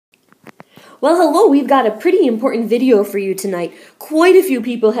Well, hello, we've got a pretty important video for you tonight. Quite a few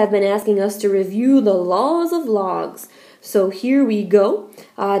people have been asking us to review the laws of logs. So here we go.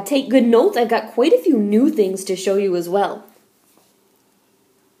 Take good notes. I've got quite a few new things to show you as well.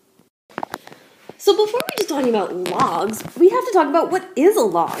 So before we just talking about logs, we have to talk about what is a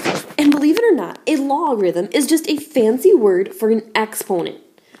log. And believe it or not, a logarithm is just a fancy word for an exponent.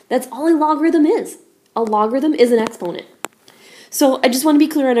 That's all a logarithm is. A logarithm is an exponent. So I just want to be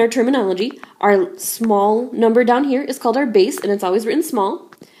clear on our terminology. Our small number down here is called our base, and it's always written small.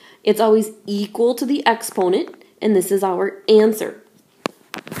 It's always equal to the exponent, and this is our answer.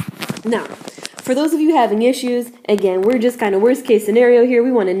 Now, for those of you having issues, again, we're just kind of worst case scenario here.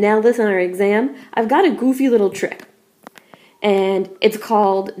 We want to nail this on our exam. I've got a goofy little trick, and it's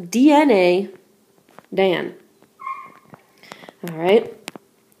called DNA Dan. All right?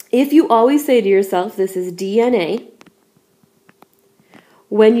 If you always say to yourself, this is DNA,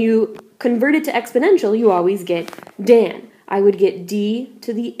 when you convert it to exponential, you always get Dan. I would get D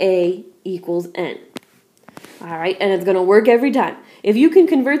to the A equals N. All right, and it's going to work every time. If you can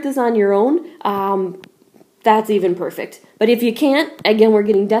convert this on your own, that's even perfect. But if you can't, again, we're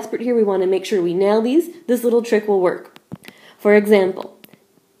getting desperate here. We want to make sure we nail these. This little trick will work. For example,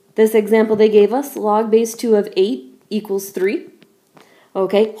 this example they gave us, log base 2 of 8 equals 3.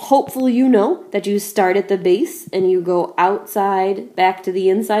 Okay, hopefully you know that you start at the base and you go outside back to the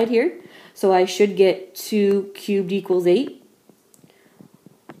inside here. So I should get 2 cubed equals 8.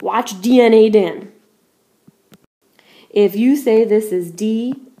 Watch DNA Dan. If you say this is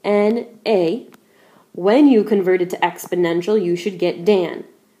DNA, when you convert it to exponential, you should get Dan.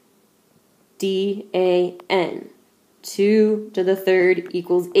 D-A-N. 2 to the third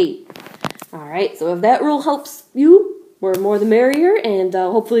equals 8. All right, so if that rule helps you, we're more the merrier, and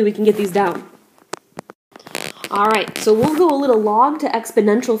hopefully we can get these down. All right, so we'll go a little log to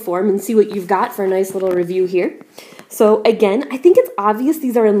exponential form and see what you've got for a nice little review here. So again, I think it's obvious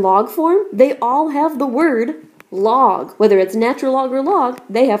these are in log form. They all have the word log. Whether it's natural log or log,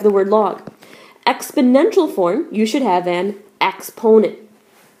 they have the word log. Exponential form, you should have an exponent.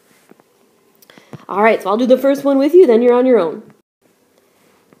 All right, so I'll do the first one with you, then you're on your own.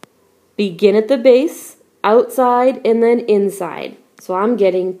 Begin at the base, outside, and then inside. So I'm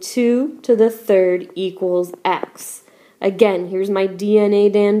getting 2 to the third equals x. Again, here's my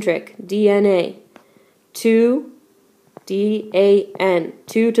DNA Dan trick. DNA. 2, D-A-N.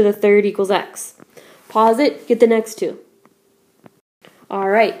 2 to the third equals x. Pause it, get the next two. All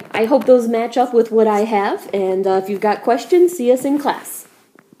right, I hope those match up with what I have, and if you've got questions, see us in class.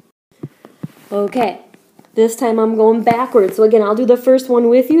 Okay, this time I'm going backwards. So again, I'll do the first one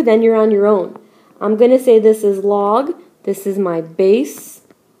with you, then you're on your own. I'm going to say this is log, this is my base,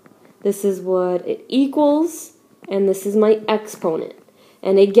 this is what it equals, and this is my exponent.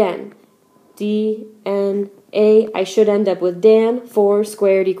 And again, D-N-A, I should end up with Dan, 4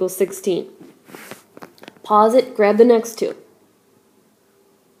 squared equals 16. Pause it, grab the next two.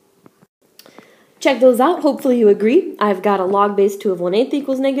 Check those out, hopefully you agree. I've got a log base 2 of 1/8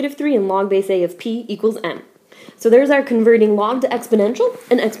 equals -3 and log base A of P equals M. So there's our converting log to exponential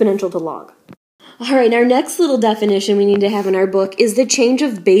and exponential to log. All right, our next little definition we need to have in our book is the change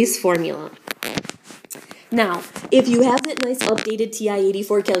of base formula. Now, if you have that nice updated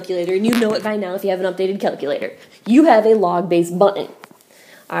TI-84 calculator, and you know it by now if you have an updated calculator, you have a log base button.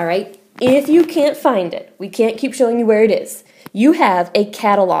 All right, if you can't find it, we can't keep showing you where it is, you have a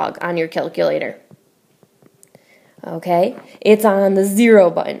catalog on your calculator. Okay, it's on the 0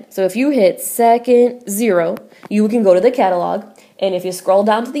 button. So if you hit second 0, you can go to the catalog, and if you scroll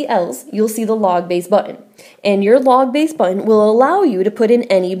down to the L's, you'll see the log base button. And your log base button will allow you to put in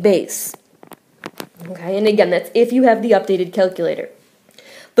any base. Okay, and again, that's if you have the updated calculator.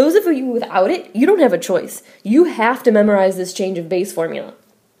 Those of you without it, you don't have a choice. You have to memorize this change of base formula.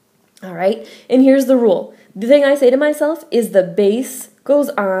 All right, and here's the rule. The thing I say to myself is the base goes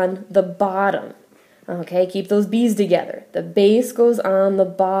on the bottom. Okay, keep those B's together. The base goes on the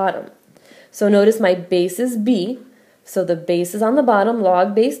bottom. So notice my base is B. So the base is on the bottom,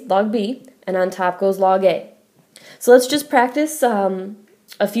 log base, log B, and on top goes log A. So let's just practice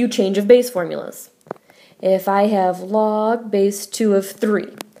a few change of base formulas. If I have log base 2 of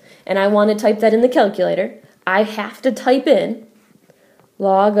 3, and I want to type that in the calculator, I have to type in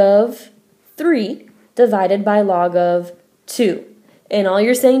log of 3 divided by log of 2. And all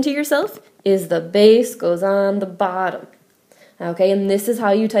you're saying to yourself is the base goes on the bottom. Okay, and this is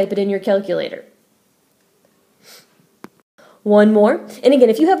how you type it in your calculator. One more, and again,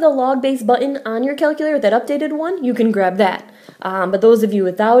 if you have the log base button on your calculator, that updated one, you can grab that. But those of you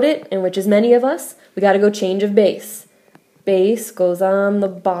without it, and which is many of us, we got to go change of base. Base goes on the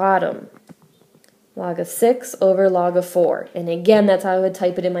bottom. Log of 6 over log of 4. And again, that's how I would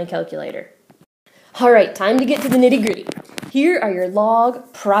type it in my calculator. All right, time to get to the nitty-gritty. Here are your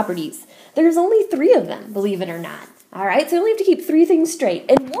log properties. There's only 3 of them, believe it or not. All right, so you only have to keep 3 things straight.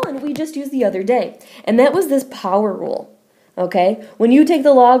 And one we just used the other day, and that was this power rule. Okay, when you take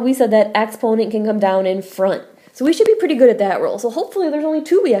the log, we said that exponent can come down in front. So we should be pretty good at that rule. So hopefully there's only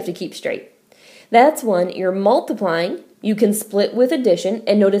 2 we have to keep straight. That's one, you're multiplying, you can split with addition,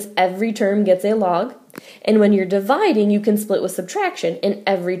 and notice every term gets a log. And when you're dividing, you can split with subtraction, and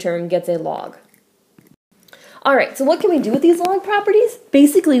every term gets a log. All right, so what can we do with these log properties?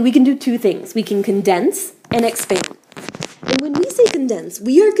 Basically, we can do 2 things. We can condense and expand. And when we say condense,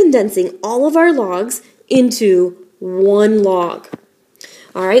 we are condensing all of our logs into one log.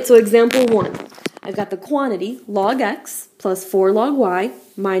 All right, so example 1. I've got the quantity log x plus 4 log y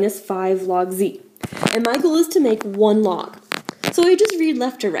minus 5 log z. And my goal is to make one log. So I just read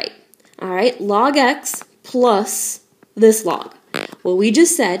left to right. All right, log x plus this log. Well, we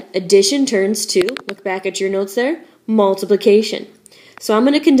just said addition turns to, look back at your notes there, multiplication. So I'm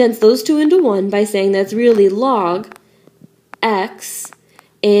going to condense those 2 into 1 by saying that's really log x,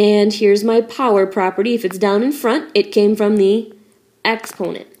 and here's my power property. If it's down in front, it came from the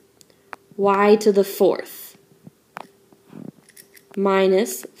exponent, y to the 4th,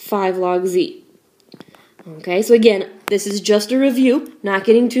 minus 5 log z. Okay, so again, this is just a review, not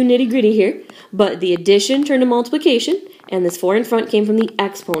getting too nitty-gritty here, but the addition turned to multiplication, and this 4 in front came from the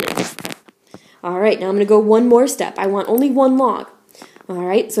exponent. All right, now I'm going to go one more step. I want only one log. All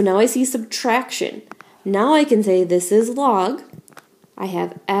right, so now I see subtraction. Now I can say this is log. I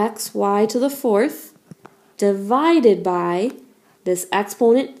have x, y to the 4th divided by this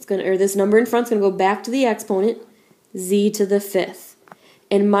exponent, or this number in front is going to go back to the exponent, z to the 5th.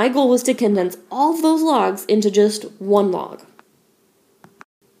 And my goal was to condense all of those logs into just one log.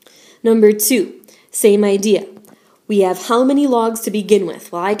 Number 2, same idea. We have how many logs to begin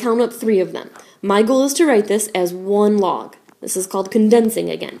with? Well, I count up 3 of them. My goal is to write this as one log. This is called condensing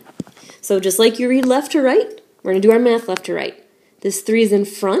again. So just like you read left to right, we're going to do our math left to right. This 3 is in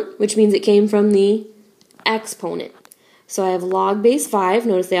front, which means it came from the exponent. So I have log base 5.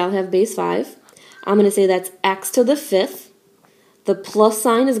 Notice they all have base 5. I'm going to say that's x to the 5th. The plus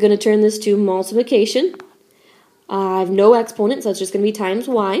sign is going to turn this to multiplication. I have no exponent, so it's just going to be times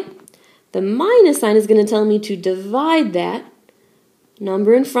y. The minus sign is going to tell me to divide that.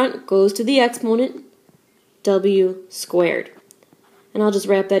 Number in front goes to the exponent, w squared. And I'll just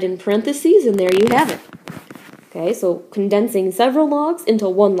wrap that in parentheses, and there you have it. Okay, so condensing several logs into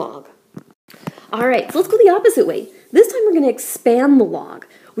one log. All right, so let's go the opposite way. This time we're going to expand the log.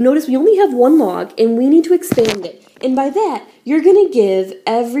 Notice we only have one log, and we need to expand it. And by that, you're going to give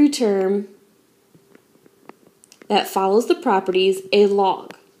every term that follows the properties a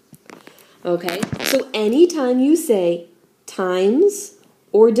log. Okay, so anytime you say times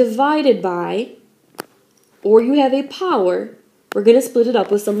or divided by, or you have a power, we're going to split it up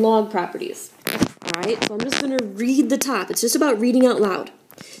with some log properties. All right, so I'm just going to read the top. It's just about reading out loud.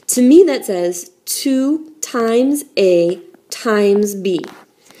 To me, that says 2 times a times b.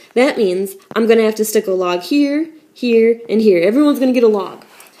 That means I'm going to have to stick a log here, here, and here. Everyone's going to get a log.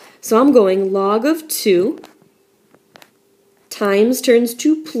 So I'm going log of 2 times turns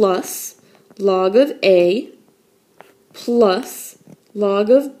to plus log of a plus log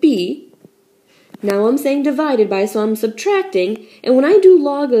of b. Now I'm saying divided by, so I'm subtracting. And when I do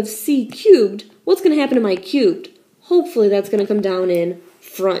log of c cubed, what's going to happen to my cubed? Hopefully that's going to come down in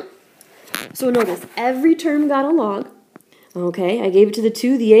front. So notice, every term got a log. Okay, I gave it to the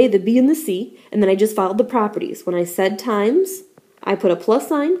 2, the a, the b, and the c, and then I just followed the properties. When I said times, I put a plus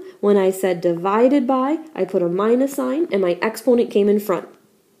sign. When I said divided by, I put a minus sign, and my exponent came in front.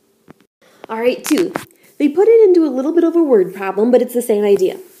 All right, 2. They put it into a little bit of a word problem, but it's the same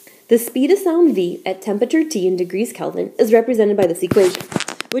idea. The speed of sound v at temperature T in degrees Kelvin is represented by this equation,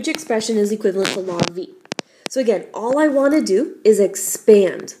 which expression is equivalent to log v. So again, all I want to do is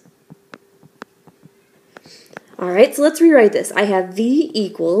expand. All right, so let's rewrite this. I have v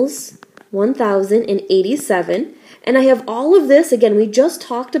equals 1087, and I have all of this. Again, we just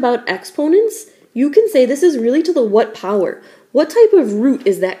talked about exponents. You can say this is really to the what power. What type of root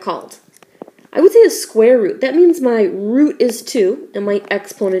is that called? I would say a square root. That means my root is 2 and my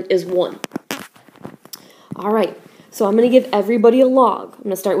exponent is 1. All right, so I'm going to give everybody a log. I'm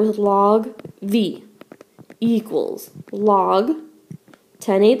going to start with log v equals log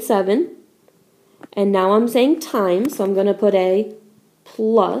 1087. And now I'm saying times, so I'm going to put a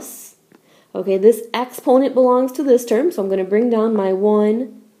plus. Okay, this exponent belongs to this term, so I'm going to bring down my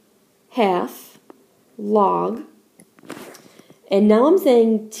 1/2 log. And now I'm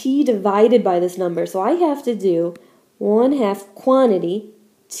saying t divided by this number. So I have to do 1/2 quantity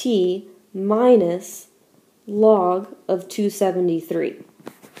t minus log of 273.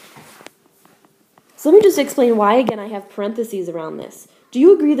 So let me just explain why, again, I have parentheses around this. Do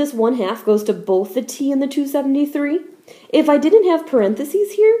you agree this 1/2 goes to both the t and the 273? If I didn't have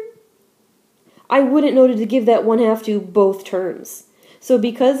parentheses here, I wouldn't know to give that 1/2 to both terms. So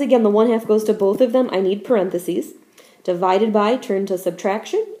because, again, the 1/2 goes to both of them, I need parentheses. Divided by, turn to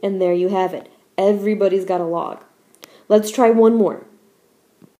subtraction, and there you have it. Everybody's got a log. Let's try one more.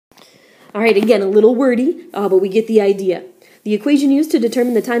 All right, again, a little wordy, but we get the idea. The equation used to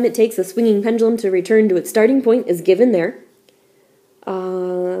determine the time it takes a swinging pendulum to return to its starting point is given there.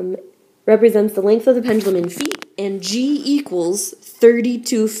 Represents the length of the pendulum in feet, and g equals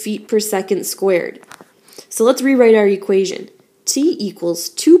 32 feet per second squared. So let's rewrite our equation. T equals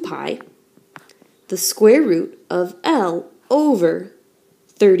 2 pi, the square root of L over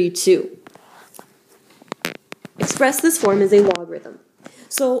 32. Express this form as a logarithm.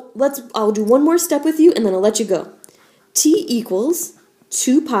 So I'll do one more step with you and then I'll let you go. T equals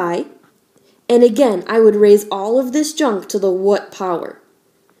 2 pi, and again, I would raise all of this junk to the what power?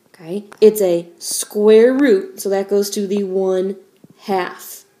 Okay, it's a square root, so that goes to the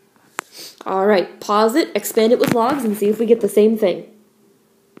 1/2. All right, pause it, expand it with logs, and see if we get the same thing.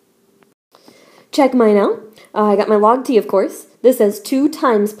 Check mine out. I got my log t, of course. This says 2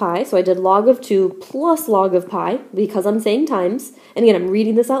 times pi, so I did log of 2 plus log of pi, because I'm saying times. And again, I'm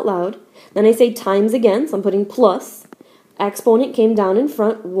reading this out loud. Then I say times again, so I'm putting plus. Exponent came down in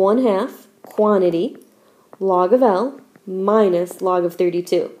front, 1/2 quantity, log of L minus log of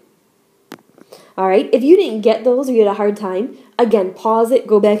 32. All right, if you didn't get those or you had a hard time, again, pause it,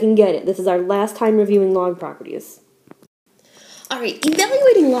 go back and get it. This is our last time reviewing log properties. All right,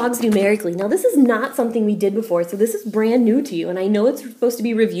 evaluating logs numerically. Now, this is not something we did before, so this is brand new to you, and I know it's supposed to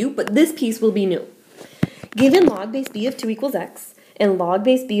be review, but this piece will be new. Given log base b of 2 equals x and log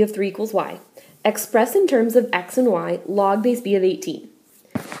base b of 3 equals y, express in terms of x and y log base b of 18.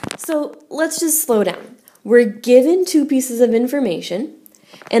 So let's just slow down. We're given two pieces of information,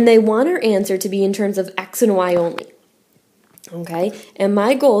 and they want our answer to be in terms of x and y only. Okay, and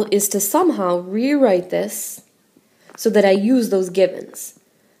my goal is to somehow rewrite this so that I use those givens.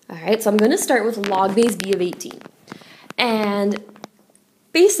 All right, so I'm going to start with log base b of 18. And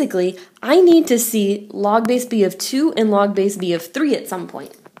basically, I need to see log base b of 2 and log base b of 3 at some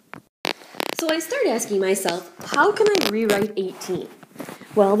point. So I start asking myself, how can I rewrite 18?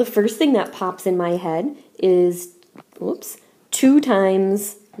 Well, the first thing that pops in my head is, 2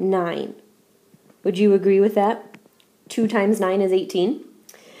 times 9. Would you agree with that? 2 times 9 is 18.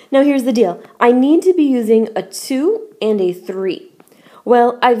 Now here's the deal. I need to be using a 2 and a 3.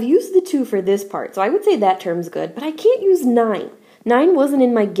 Well, I've used the 2 for this part, so I would say that term's good, but I can't use 9. 9 wasn't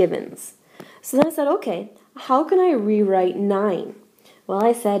in my givens. So then I said, okay, how can I rewrite 9? Well,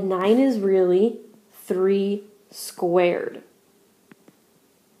 I said 9 is really 3 squared.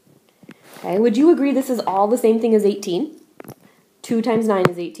 Okay, would you agree this is all the same thing as 18? 2 times 9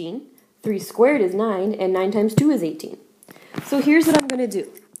 is 18. 3 squared is 9, and 9 times 2 is 18. So here's what I'm going to do.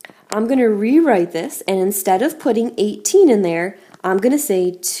 I'm going to rewrite this, and instead of putting 18 in there, I'm going to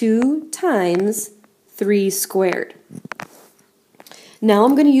say 2 times 3 squared. Now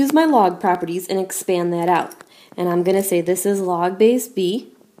I'm going to use my log properties and expand that out. And I'm going to say this is log base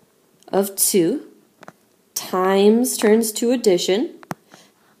b of 2 times turns to addition,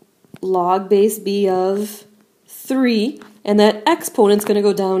 log base b of 3, and that exponent's going to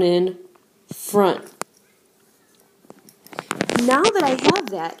go down in front. Now that I have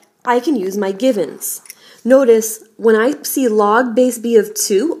that, I can use my givens. Notice, when I see log base b of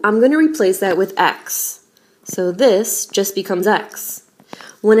 2, I'm going to replace that with x. So this just becomes x.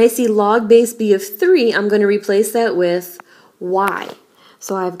 When I see log base b of 3, I'm going to replace that with y.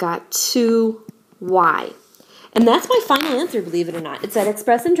 So I've got 2y. And that's my final answer, believe it or not. It said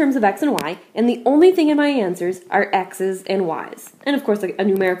express in terms of x and y, and the only thing in my answers are x's and y's. And of course, a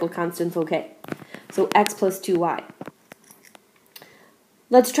numerical constant's okay. So x plus 2y.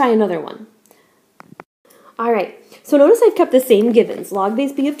 Let's try another one. All right, so notice I've kept the same givens. Log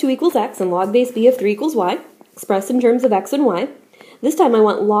base b of 2 equals x and log base b of 3 equals y, expressed in terms of x and y. This time I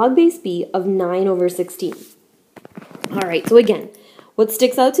want log base b of 9 over 16. All right, so again, what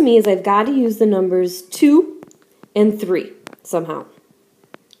sticks out to me is I've got to use the numbers 2 and 3 somehow.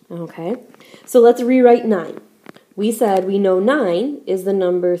 Okay, so let's rewrite 9. We said we know 9 is the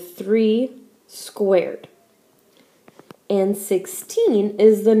number 3 squared. And 16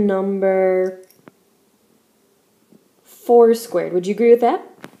 is the number 4 squared. Would you agree with that?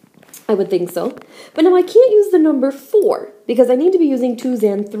 I would think so. But now I can't use the number 4 because I need to be using 2's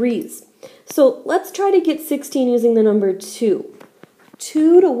and 3's. So let's try to get 16 using the number 2.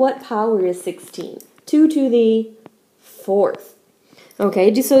 2 to what power is 16? 2 to the 4th.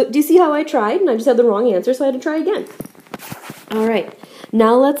 Okay, do you see how I tried? And I just had the wrong answer, so I had to try again. All right,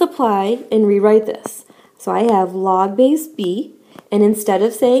 now let's apply and rewrite this. So I have log base b, and instead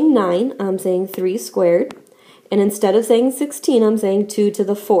of saying 9, I'm saying 3 squared. And instead of saying 16, I'm saying 2 to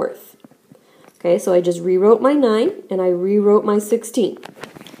the 4th. Okay, so I just rewrote my 9, and I rewrote my 16.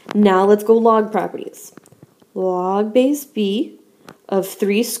 Now let's go log properties. Log base b of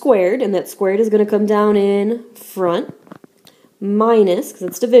 3 squared, and that squared is going to come down in front, minus, because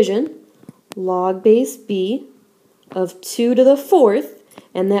it's division, log base b of 2 to the 4th,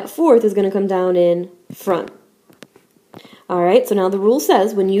 and that 4th is going to come down in front. Alright, so now the rule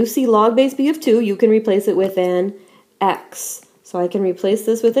says when you see log base b of 2, you can replace it with an x. So I can replace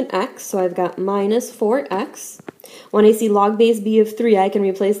this with an x, so I've got minus 4x. When I see log base b of 3, I can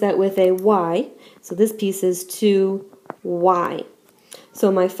replace that with a y. So this piece is 2y. So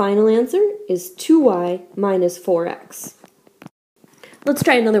my final answer is 2y minus 4x. Let's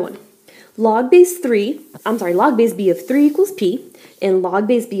try another one. Log base b of 3 equals p, and log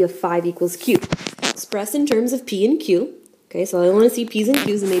base b of 5 equals q. Expressed in terms of p and q. Okay, so I want to see p's and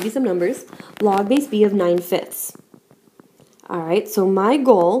q's and maybe some numbers. Log base b of 9/5. Alright, so my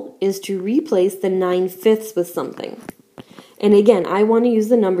goal is to replace the 9/5 with something. And again, I want to use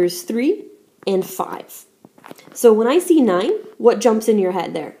the numbers 3 and 5. So when I see 9, what jumps in your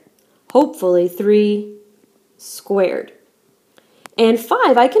head there? Hopefully 3 squared. And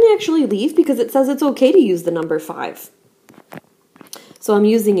 5 I can actually leave because it says it's okay to use the number 5. So I'm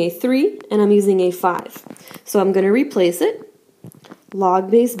using a 3 and I'm using a 5. So I'm going to replace it. Log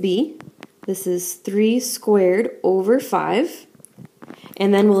base b, this is 3 squared over 5.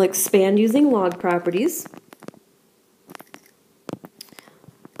 And then we'll expand using log properties.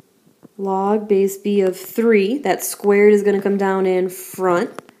 Log base b of 3, that squared is going to come down in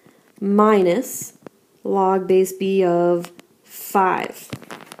front, minus log base b of 5.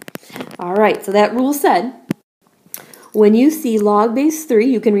 Alright, so that rule said, when you see log base 3,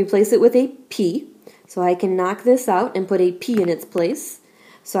 you can replace it with a p. So I can knock this out and put a p in its place.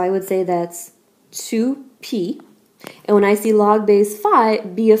 So I would say that's 2p. And when I see log base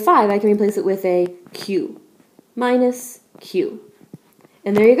b of 5, I can replace it with a q, minus q.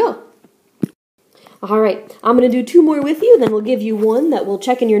 And there you go. Alright, I'm going to do 2 more with you, then we'll give you one that we'll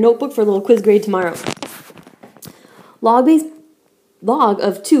check in your notebook for a little quiz grade tomorrow. Log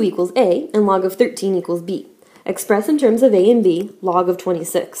of 2 equals a, and log of 13 equals b. Express in terms of a and b, log of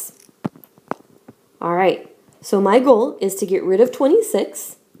 26. Alright, so my goal is to get rid of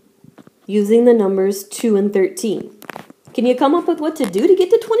 26 using the numbers 2 and 13. Can you come up with what to do to get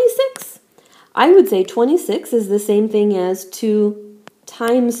to 26? I would say 26 is the same thing as 2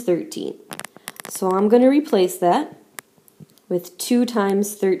 times 13. So I'm going to replace that with 2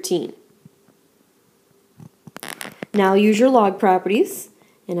 times 13. Now use your log properties,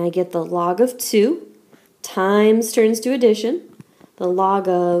 and I get the log of 2 times turns to addition, the log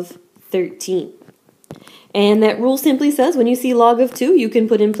of 13. And that rule simply says when you see log of 2, you can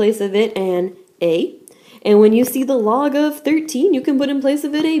put in place of it an a. And when you see the log of 13, you can put in place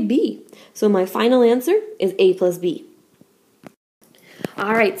of it a b. So my final answer is a plus b.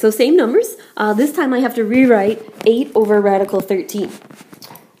 Alright, so same numbers. This time I have to rewrite 8 over radical 13.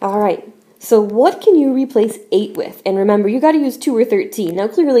 Alright, so what can you replace 8 with? And remember, you got to use 2 or 13. Now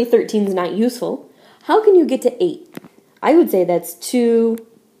clearly 13 is not useful. How can you get to 8? I would say that's 2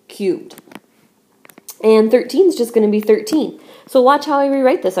 cubed. And 13 is just going to be 13. So watch how I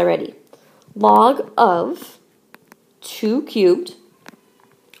rewrite this already. Log of 2 cubed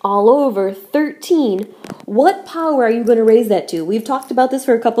all over 13. What power are you going to raise that to? We've talked about this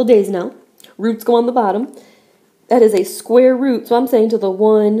for a couple days now. Roots go on the bottom. That is a square root, so I'm saying to the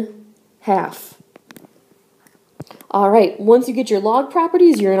 1/2. Alright, once you get your log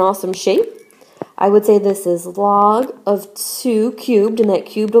properties, you're in awesome shape. I would say this is log of 2 cubed, and that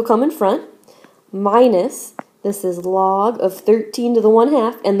cubed will come in front, minus, this is log of 13 to the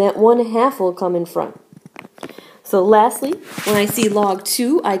 1/2, and that 1/2 will come in front. So lastly, when I see log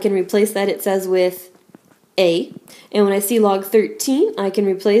 2, I can replace that, it says, with a. And when I see log 13, I can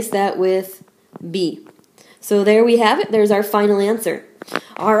replace that with b. So there we have it. There's our final answer.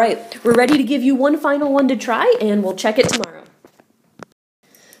 All right, we're ready to give you one final one to try, and we'll check it tomorrow.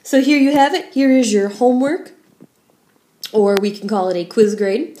 So here you have it. Here is your homework, or we can call it a quiz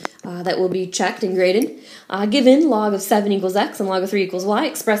grade that will be checked and graded. Given log of 7 equals x and log of 3 equals y,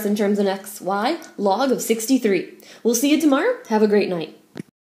 expressed in terms of x, y, log of 63. We'll see you tomorrow. Have a great night.